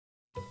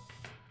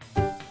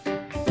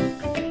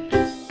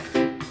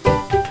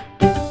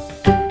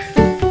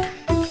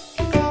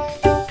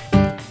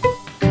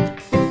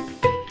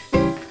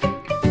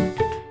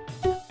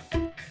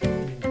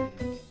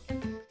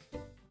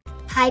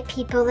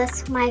people,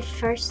 this is my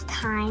first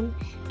time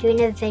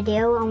doing a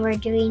video, and we're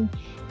doing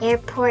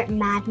Airport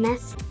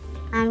Madness,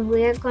 and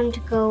we're going to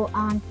go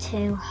on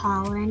to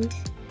Holland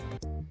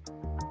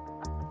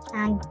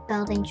and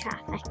building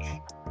traffic.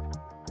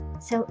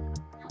 So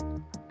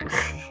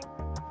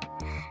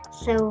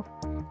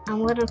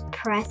I'm gonna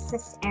press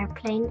this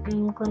airplane and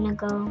I'm gonna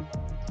go.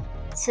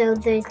 So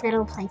there's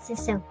little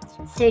places. So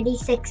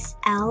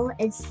 36L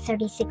is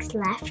 36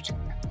 left,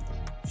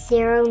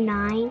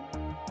 09,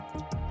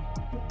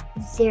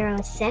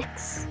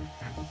 06,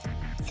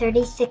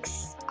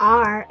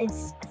 36R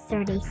is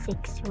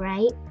 36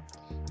 right,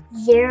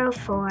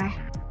 04,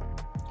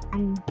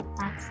 and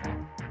that's it.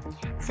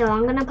 So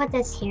I'm gonna put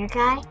this here,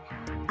 guy,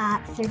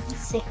 at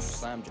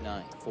 36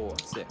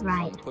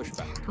 right.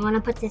 I'm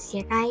gonna put this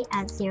here, guy,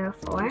 at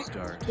 04.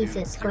 He's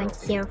just going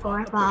to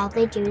 04, but all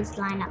they do is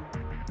line up.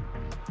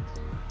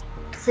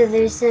 So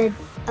there's a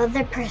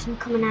other person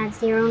coming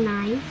at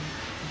 09.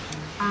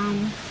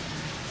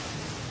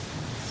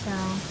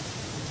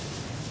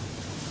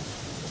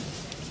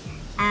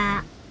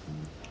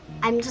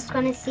 I'm just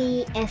gonna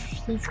see if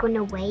he's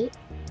gonna wait.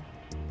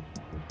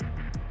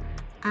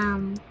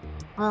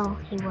 Well,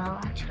 he will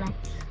actually.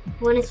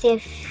 I wanna see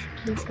if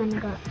he's gonna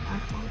go.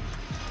 Okay.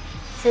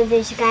 So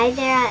there's a guy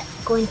there at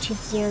going to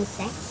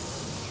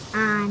 06,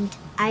 and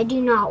I do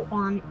not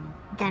want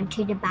them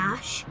to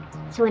bash.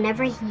 So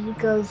whenever he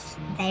goes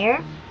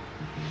there,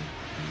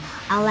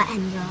 I'll let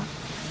him go.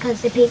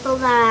 Because the people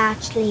that are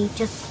actually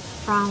just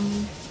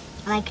from,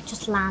 like,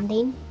 just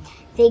landing,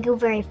 they go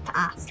very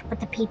fast. But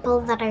the people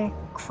that are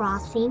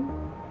crossing,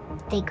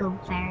 they go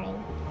very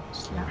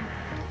slow.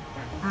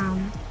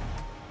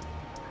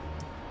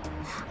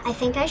 I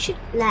think I should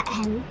let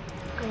him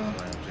go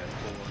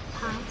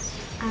past.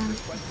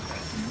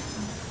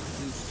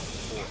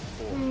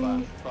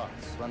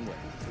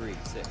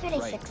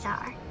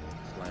 36R.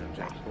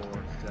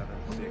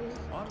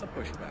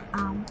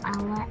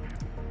 I'll let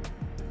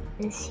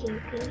this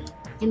here go.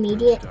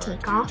 Immediate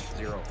takeoff.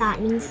 That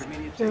means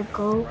he'll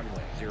go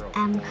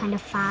kind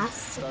of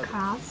fast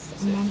across,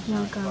 and then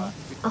he'll go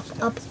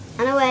up,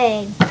 and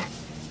away.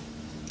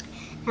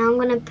 Now I'm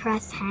gonna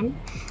press him,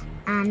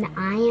 and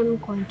I am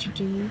going to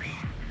do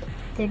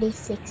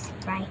 36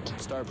 right.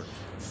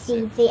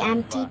 See, the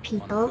empty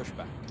people,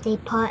 they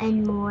put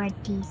in more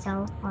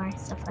diesel or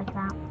stuff like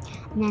that,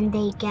 and then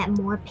they get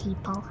more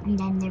people, and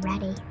then they're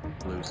ready.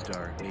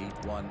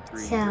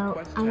 So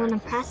I'm gonna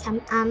press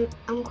him. I'm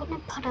gonna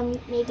put him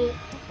maybe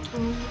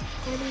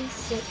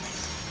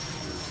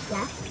 36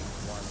 left.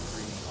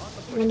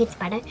 I think it's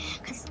better,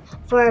 because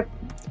for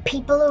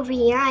people over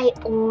here, I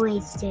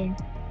always do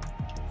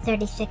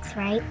 36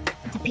 right.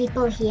 The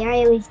people here,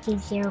 I always do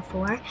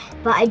 04,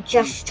 but I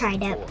just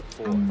tried it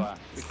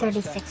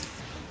 36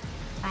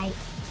 right.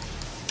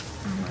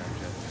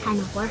 Kind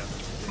of worked.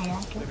 I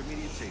like it.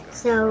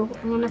 So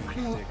I'm gonna put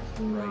it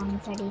on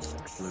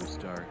 36. Blue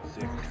Star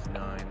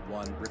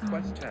 691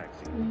 request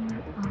taxi.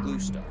 Blue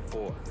Star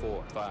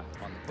 445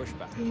 on the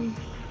pushback.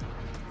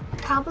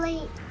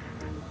 Probably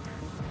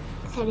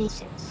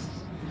 36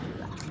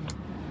 left.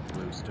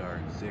 Blue Star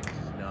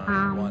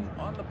 691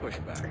 on the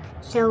pushback.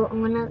 So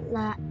I'm gonna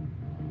let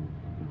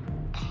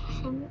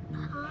him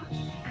pass.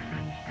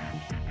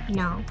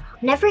 No.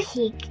 Whenever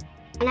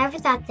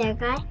that there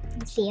guy,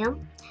 you see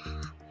him?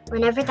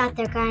 Whenever that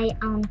there guy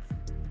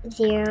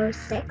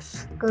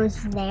 06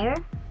 goes there,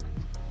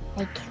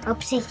 like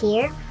up to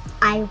here,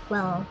 I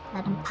will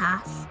let him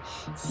pass.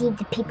 See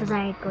the people that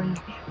are going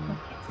there.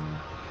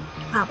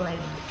 Probably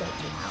really don't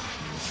do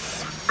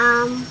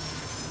that.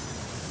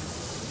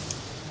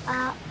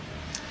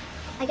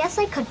 I guess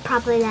I could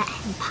probably let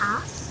him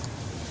pass.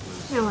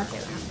 I don't know what the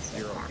rounds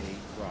is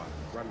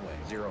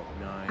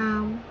that.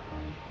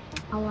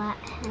 I'll let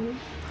him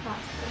cross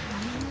the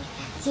runway.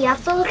 So you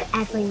have to look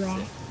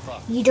everywhere.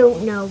 You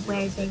don't know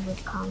where they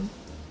would come.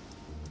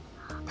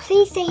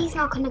 Please say he's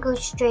not gonna go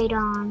straight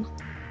on.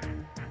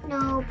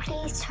 No,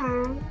 please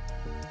turn.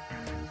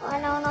 Oh,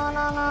 no, no,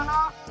 no, no,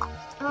 no.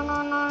 No,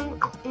 no, no,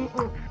 no,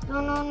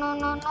 no, no, no,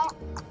 no.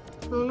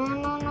 No, no,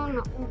 no, no,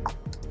 no.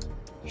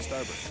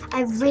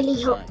 I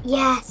really hope.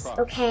 Yes,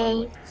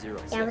 okay.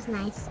 That was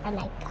nice. I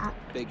like that.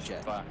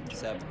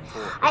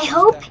 I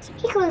hope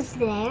he goes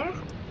there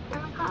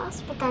and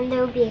across, but then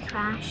there will be a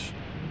crash.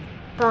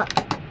 But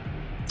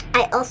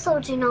I also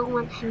do not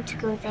want him to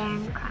go there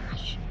and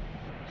crash.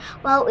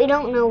 Well, we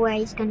don't know where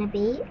he's gonna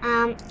be.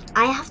 I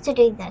have to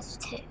do this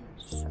too,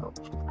 so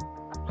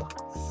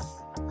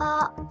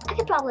I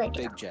could probably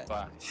do Big Jet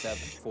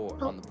 574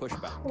 on the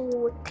pushback.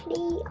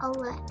 Quickly, I'll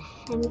let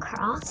him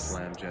cross,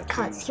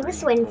 because he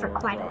was waiting for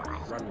quite a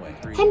while.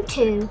 Him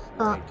too,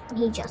 but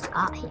he just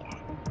got here.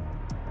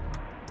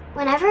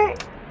 Whenever,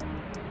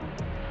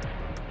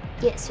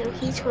 yeah, so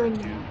he's going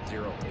now.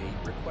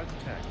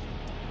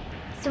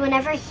 So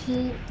whenever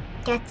he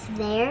gets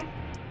there,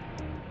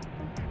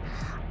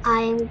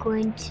 I'm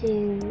going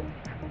to,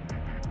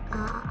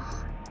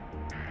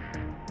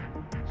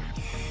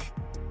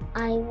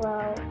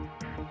 I'll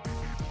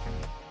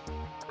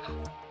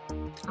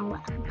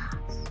let him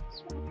pass.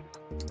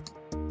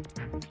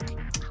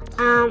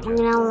 I'm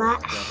gonna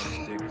let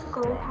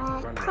go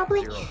on.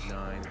 Probably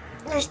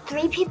there's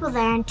 3 people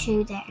there and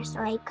 2 there, so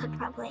I could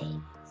probably.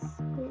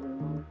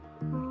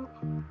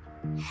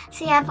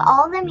 See, I have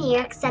all of them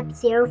here except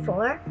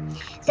 04.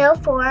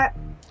 04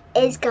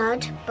 is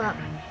good, but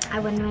I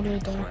wouldn't really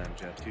do it.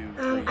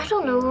 I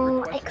don't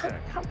know. I could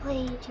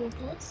probably do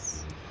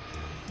this.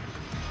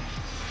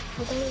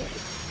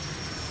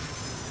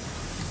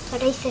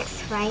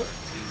 36, right?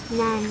 And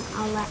then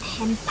I'll let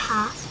him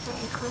pass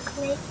very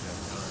quickly.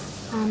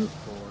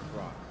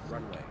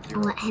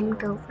 I'll let him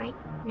go right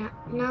now.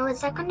 No,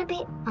 is that gonna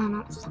be? Oh no,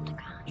 it's not a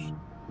crash.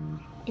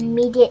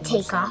 Immediate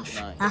takeoff.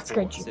 That's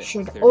good. You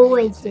should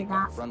always do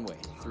that. Runway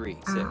 3,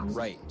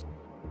 right.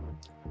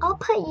 I'll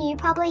put you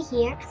probably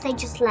here because I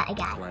just let a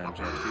guy go.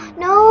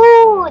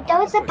 No, that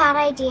was a bad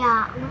idea.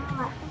 I'm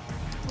gonna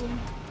let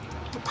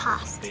him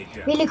pass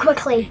really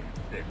quickly.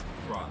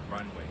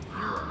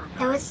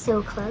 That was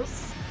so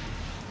close.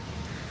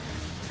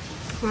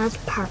 That was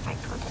perfect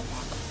for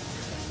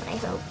this. But I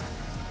hope.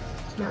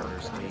 No,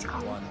 someone's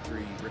calling.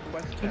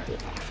 It'd be their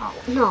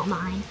fault, not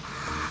mine.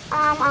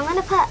 I'm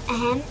gonna put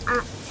him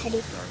at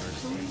 30.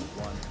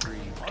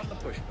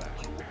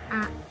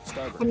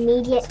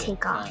 Immediate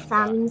takeoff.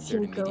 That means he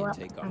would go up.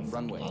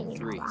 Runway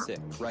 3,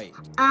 right.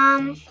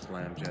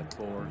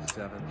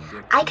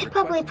 I could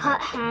probably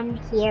put him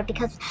here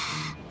because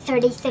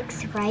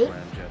 36, right?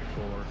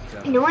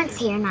 No one's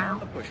here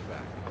now.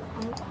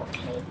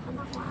 Okay,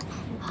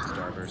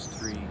 Starburst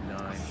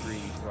 393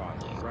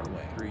 cross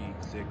runway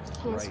 36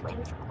 Here's right.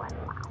 waiting for 1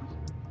 wow.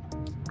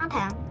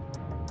 Okay.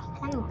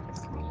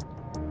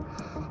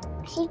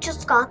 He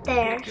just got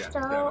there,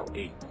 so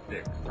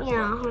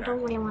yeah, I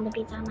don't really want to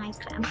be that nice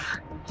to him.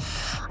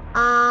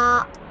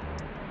 I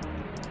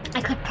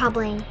could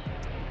probably.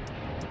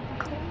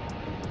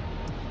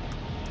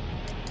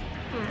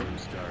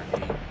 Star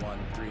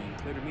 813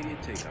 cleared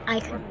immediate takeoff. I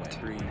could runway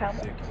 36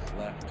 probably.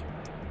 left.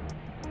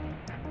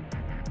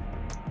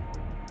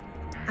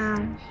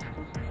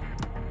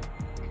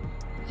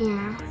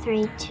 Yeah,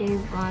 3, 2,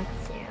 1,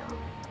 0.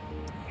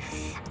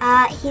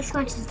 He's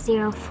going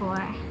to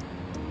 04.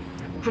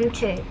 I'm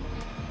 2.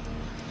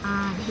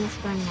 He's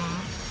going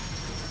there.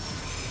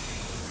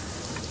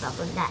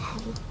 Probably let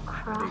him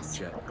cross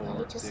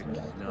quickly, just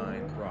make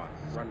him. Cross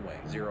runway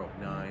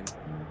 09.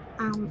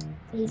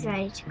 He's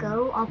ready to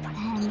go. I'll put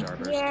him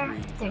here.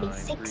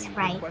 36,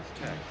 right.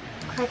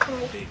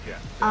 Quickly.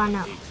 Oh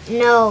no.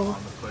 No.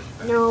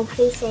 No,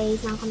 please say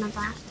he's not gonna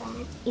blast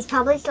that. He's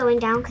probably slowing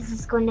down because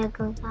he's going to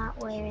go that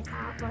way or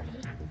that way.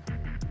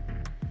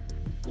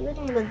 He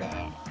wouldn't go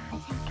there, I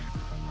think.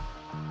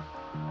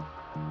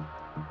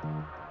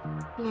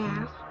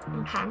 Yeah.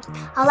 Okay.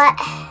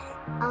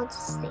 I'll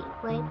just see.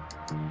 Wait.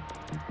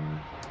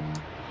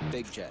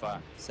 Big jet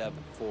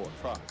 574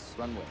 cross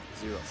runway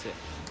 06.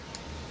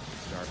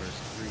 Starburst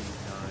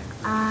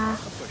 393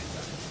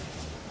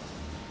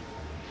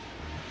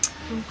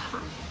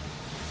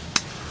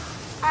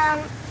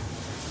 okay.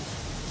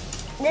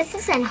 This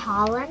is in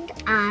Holland,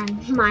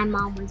 and my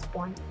mom was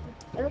born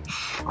there.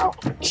 Oh,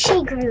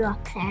 she grew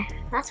up there.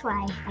 That's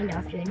why I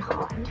love you in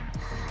Holland.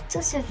 It's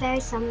also very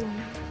similar.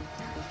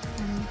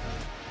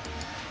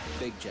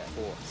 Big jet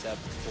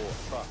 474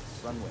 cross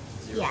runway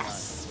 09.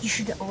 Yes, you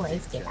should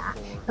always do that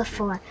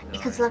before,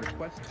 because look,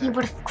 he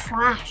would have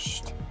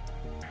crashed.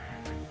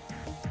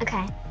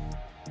 Okay,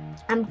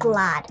 I'm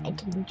glad I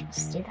didn't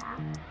just do that.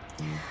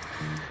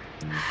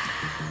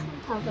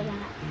 Hold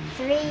on.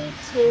 3,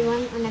 2,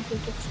 1. Whenever he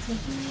gets to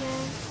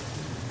here,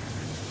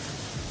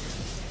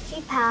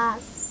 he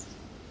passed.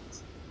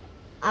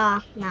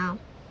 No.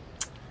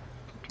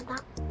 After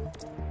that.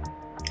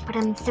 But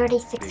I'm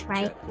 36,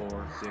 right?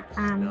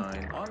 on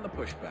the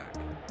pushback.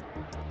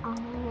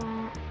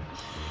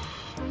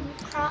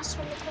 Cross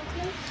really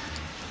quickly.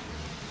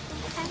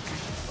 Okay.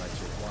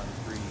 Budget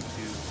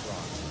 132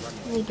 cross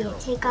runway Immediate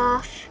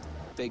takeoff.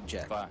 Big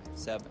jet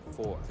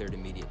 574 cleared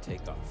immediate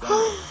takeoff.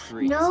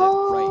 Runway 36 No.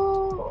 right.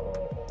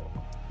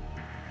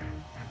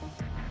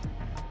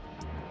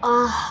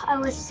 Oh, I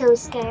was so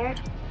scared.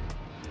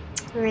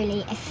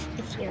 Really, if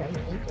you're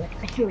me, you would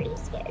have been really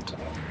scared too.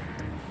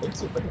 I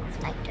think you wouldn't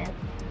have liked it.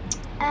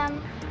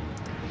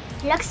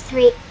 Looks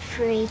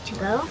free to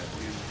go.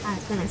 I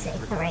was gonna say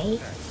 3.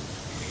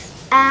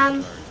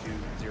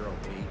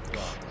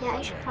 Yeah,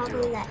 I should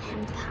probably let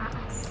him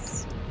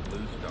pass.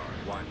 Blue Star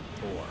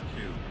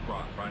 142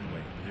 cross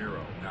runway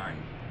 09.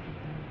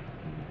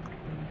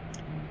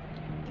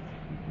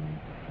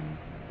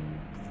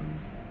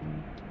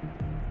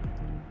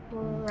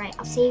 Right,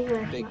 I'll see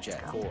where he Big wants jet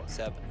to go.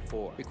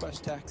 474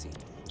 request taxi.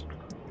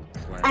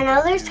 I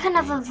know there's kind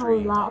of a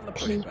lot of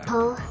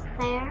people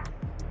there.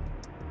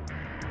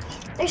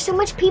 There's so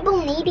much people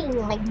needing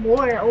like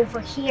more over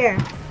here.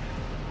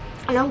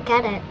 I don't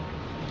get it.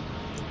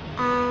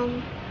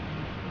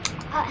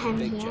 Put him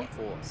Big here. jet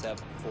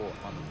 474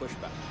 on the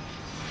pushback.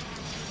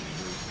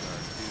 Blue Star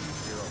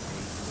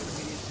 208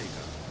 immediate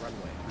takeoff.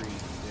 Runway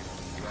 36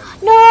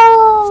 right. No!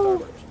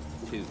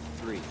 Starburst 2,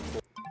 3,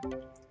 4.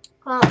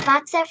 Well,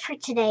 that's it for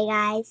today,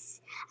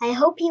 guys. I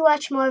hope you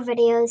watch more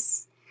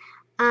videos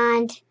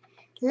and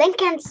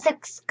link and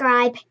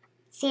subscribe.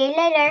 See you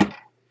later.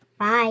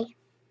 Bye.